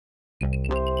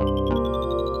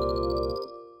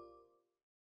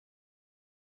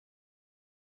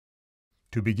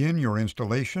To begin your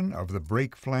installation of the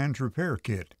brake flange repair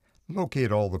kit,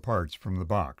 locate all the parts from the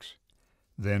box.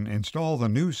 Then install the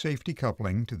new safety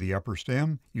coupling to the upper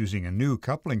stem using a new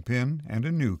coupling pin and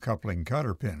a new coupling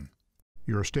cotter pin.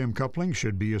 Your stem coupling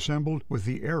should be assembled with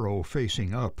the arrow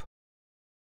facing up.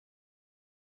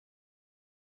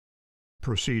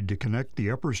 Proceed to connect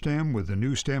the upper stem with the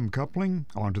new stem coupling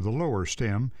onto the lower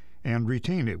stem and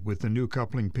retain it with the new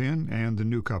coupling pin and the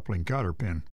new coupling cotter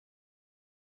pin.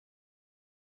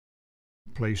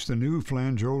 Place the new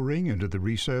flange O-ring into the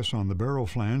recess on the barrel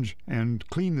flange and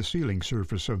clean the sealing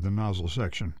surface of the nozzle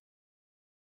section.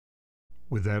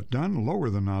 With that done, lower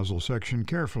the nozzle section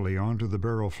carefully onto the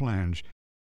barrel flange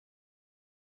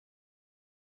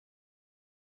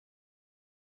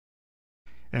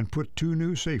and put two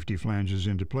new safety flanges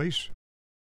into place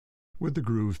with the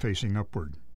groove facing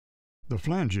upward. The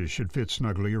flanges should fit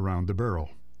snugly around the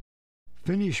barrel.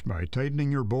 Finish by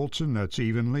tightening your bolts and nuts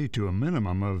evenly to a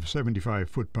minimum of 75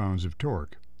 foot-pounds of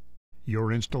torque.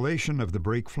 Your installation of the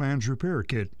brake flange repair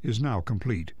kit is now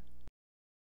complete.